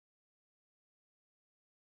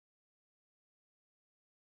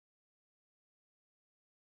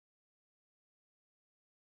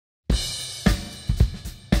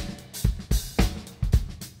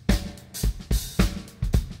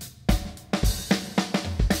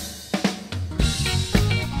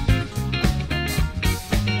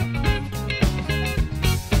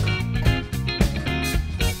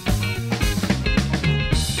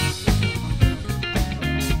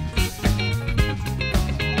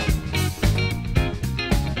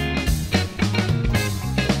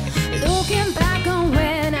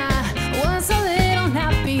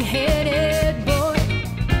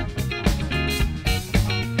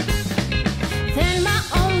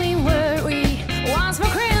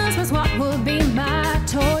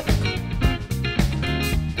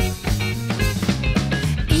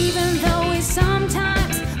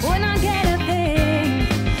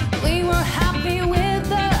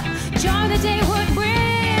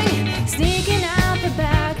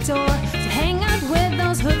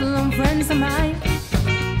of mind.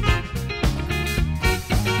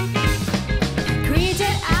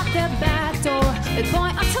 Greeted at the back door, the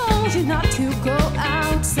boy, I told you not to go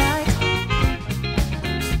outside.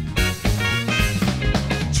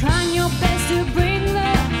 Trying your best to bring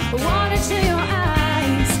the water to your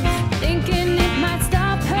eyes, thinking it might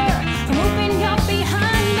stop her from moving up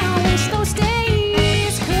behind. I wish those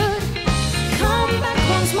days could come back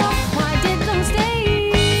once more. Why did those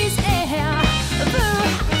days ever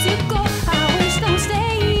have to go? I wish those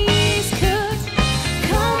days could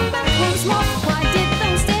come back once more. Why did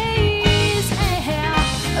those days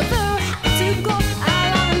ever have to go? I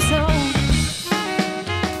love them so.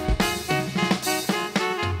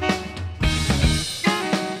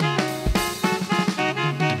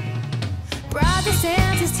 Brother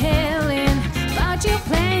says he's telling about you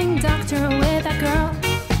playing doctor with that girl.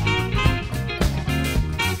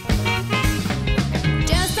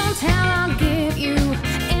 Just don't tell, I'll give you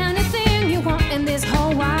anything you want in this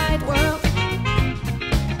whole wide world.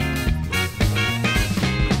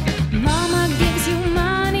 Mama gives you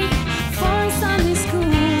money for Sunday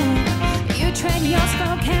school. You trade your stuff